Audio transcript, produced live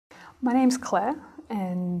My name's Claire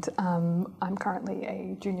and I'm currently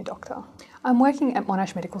a junior doctor. I'm working at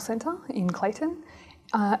Monash Medical Centre in Clayton.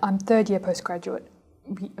 I'm third year postgraduate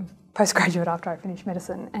after I finished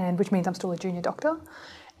medicine, and which means I'm still a junior doctor.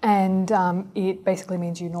 And it basically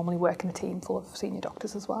means you normally work in a team full of senior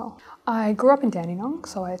doctors as well. I grew up in Dandenong,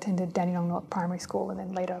 so I attended Dandenong North Primary School and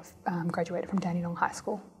then later graduated from Dandenong High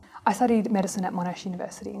School. I studied medicine at Monash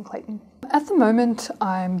University in Clayton. At the moment,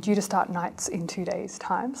 I'm due to start nights in 2 days'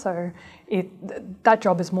 time, so that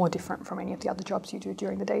job is more different from any of the other jobs you do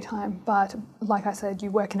during the daytime. But like I said,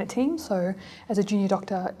 you work in a team, so as a junior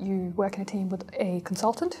doctor, you work in a team with a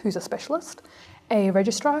consultant who's a specialist, a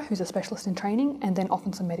registrar who's a specialist in training, and then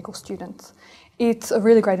often some medical students. It's a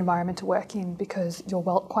really great environment to work in because you're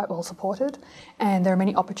quite well supported, and there are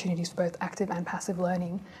many opportunities for both active and passive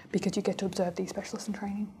learning because you get to observe these specialists in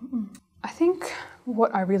training. I think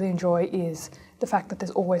what I really enjoy is the fact that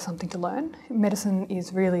there's always something to learn. Medicine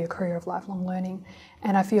is really a career of lifelong learning,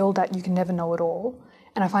 and I feel that you can never know it all,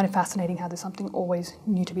 and I find it fascinating how there's something always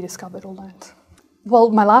new to be discovered or learnt.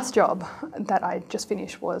 Well, my last job that I just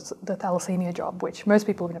finished was the thalassemia job, which most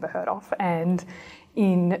people have never heard of. And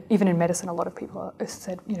even in medicine, a lot of people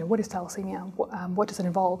said, what is thalassemia? What does it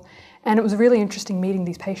involve? And it was really interesting meeting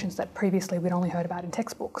these patients that previously we'd only heard about in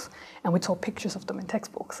textbooks, and we saw pictures of them in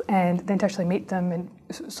textbooks, and then to actually meet them and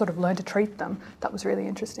sort of learn to treat them, that was really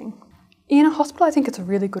interesting. In a hospital, I think it's a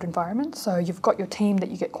really good environment. So you've got your team that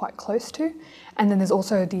you get quite close to, and then there's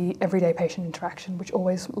also the everyday patient interaction, which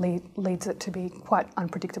always leads it to be quite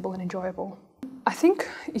unpredictable and enjoyable. I think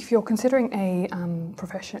if you're considering a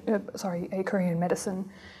career in medicine,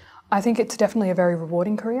 I think it's definitely a very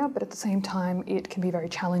rewarding career, but at the same time, it can be very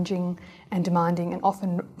challenging and demanding and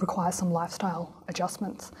often requires some lifestyle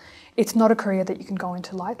adjustments. It's not a career that you can go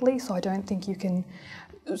into lightly, so I don't think you can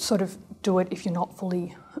sort of do it if you're not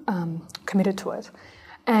fully committed to it.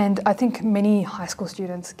 And I think many high school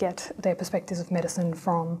students get their perspectives of medicine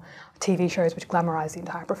from TV shows which glamorise the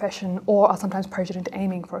entire profession or are sometimes pressured into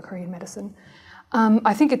aiming for a career in medicine.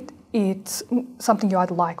 I think it's something you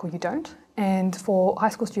either like or you don't. And for high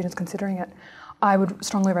school students considering it, I would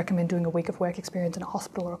strongly recommend doing a week of work experience in a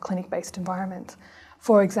hospital or a clinic-based environment.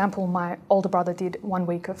 For example, my older brother did 1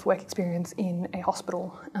 week of work experience in a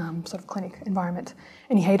hospital sort of clinic environment,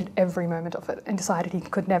 and he hated every moment of it and decided he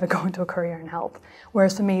could never go into a career in health.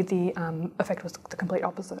 Whereas for me, the effect was the complete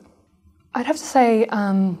opposite. I'd have to say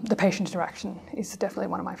the patient interaction is definitely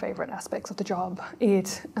one of my favourite aspects of the job.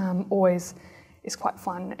 It always is quite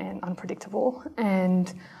fun and unpredictable,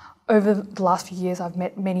 and over the last few years I've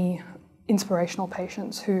met many inspirational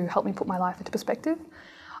patients who helped me put my life into perspective.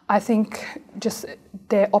 I think just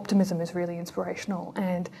their optimism is really inspirational,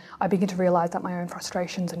 and I begin to realise that my own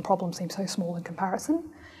frustrations and problems seem so small in comparison.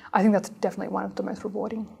 I think that's definitely one of the most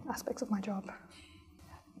rewarding aspects of my job.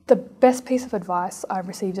 The best piece of advice I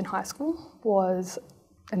received in high school was,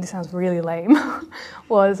 and this sounds really lame,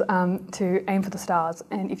 was to aim for the stars,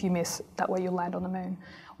 and if you miss, that way you'll land on the moon.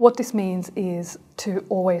 What this means is to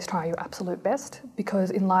always try your absolute best, because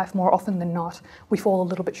in life, more often than not, we fall a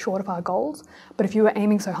little bit short of our goals. But if you were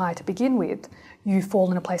aiming so high to begin with, you fall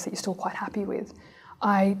in a place that you're still quite happy with.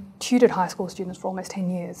 I tutored high school students for almost 10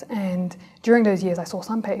 years, and during those years I saw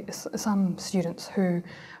some students who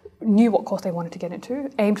knew what course they wanted to get into,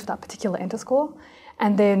 aimed for that particular enter score,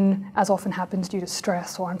 and then, as often happens due to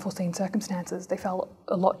stress or unforeseen circumstances, they fell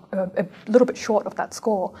a little bit short of that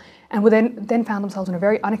score, and would then found themselves in a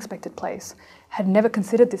very unexpected place, had never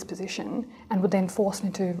considered this position, and were then forced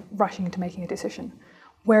into rushing into making a decision.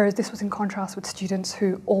 Whereas this was in contrast with students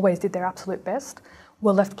who always did their absolute best,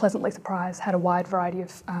 were left pleasantly surprised, had a wide variety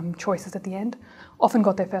of choices at the end, often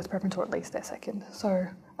got their first preference or at least their second. So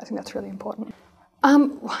I think that's really important.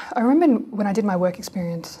 I remember when I did my work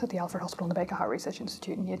experience at the Alfred Hospital and the Baker Heart Research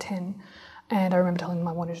Institute in year 10, and I remember telling them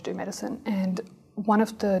I wanted to do medicine, and one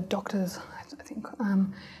of the doctors, I think,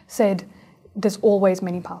 said, there's always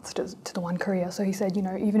many paths to the one career. So he said,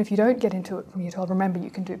 even if you don't get into it from year 12, remember you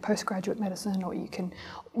can do postgraduate medicine, or you can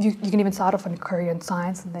even start off in a career in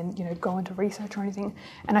science and then go into research or anything.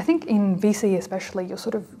 And I think in VC especially, you're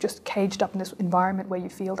sort of just caged up in this environment where you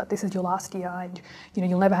feel that this is your last year and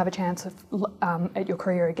you'll never have a chance at your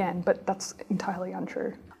career again. But that's entirely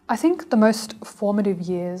untrue. I think the most formative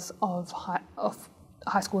years of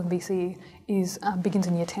high school and VC begins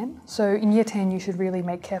in year 10. So in year 10 you should really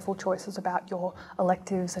make careful choices about your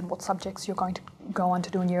electives and what subjects you're going to go on to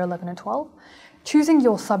do in year 11 and 12. Choosing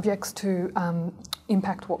your subjects to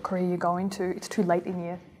impact what career you go into, it's too late in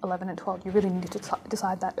year 11 and 12. You really need to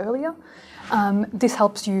decide that earlier. This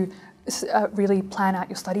helps you really plan out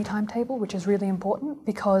your study timetable, which is really important,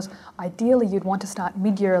 because ideally you'd want to start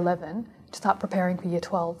mid-year 11 to start preparing for Year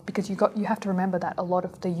 12, because you have to remember that a lot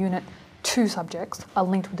of the Unit 2 subjects are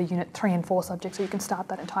linked with the Unit 3 and 4 subjects, so you can start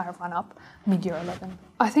that entire run-up mid-Year 11.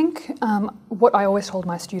 I think what I always told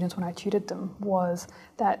my students when I tutored them was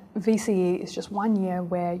that VCE is just 1 year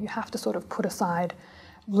where you have to sort of put aside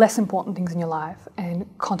less important things in your life and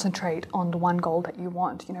concentrate on the one goal that you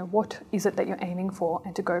want. You know, what is it that you're aiming for,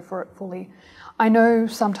 and to go for it fully. I know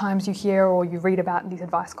sometimes you hear or you read about in these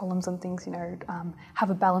advice columns and things, you know,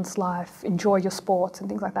 have a balanced life, enjoy your sports and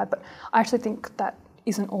things like that, but I actually think that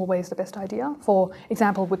isn't always the best idea. For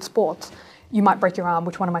example, with sports, you might break your arm,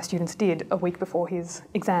 which one of my students did a week before his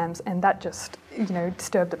exams, and that just, you know,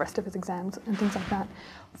 disturbed the rest of his exams and things like that.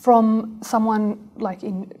 From someone like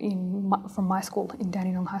from my school, in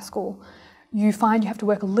Dandenong High School, you find you have to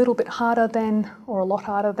work a little bit harder than, or a lot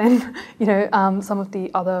harder than, you know, some of the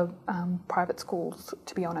other private schools,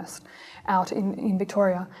 to be honest, out in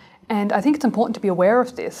Victoria. And I think it's important to be aware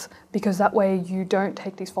of this, because that way you don't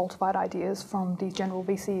take these falsified ideas from these general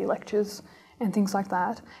VCE lectures and things like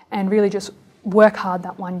that, and really just work hard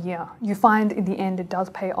that 1 year. You find in the end it does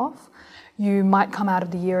pay off. You might come out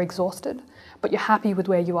of the year exhausted, but you're happy with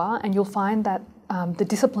where you are, and you'll find that the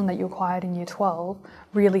discipline that you acquired in Year 12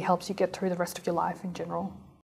 really helps you get through the rest of your life in general.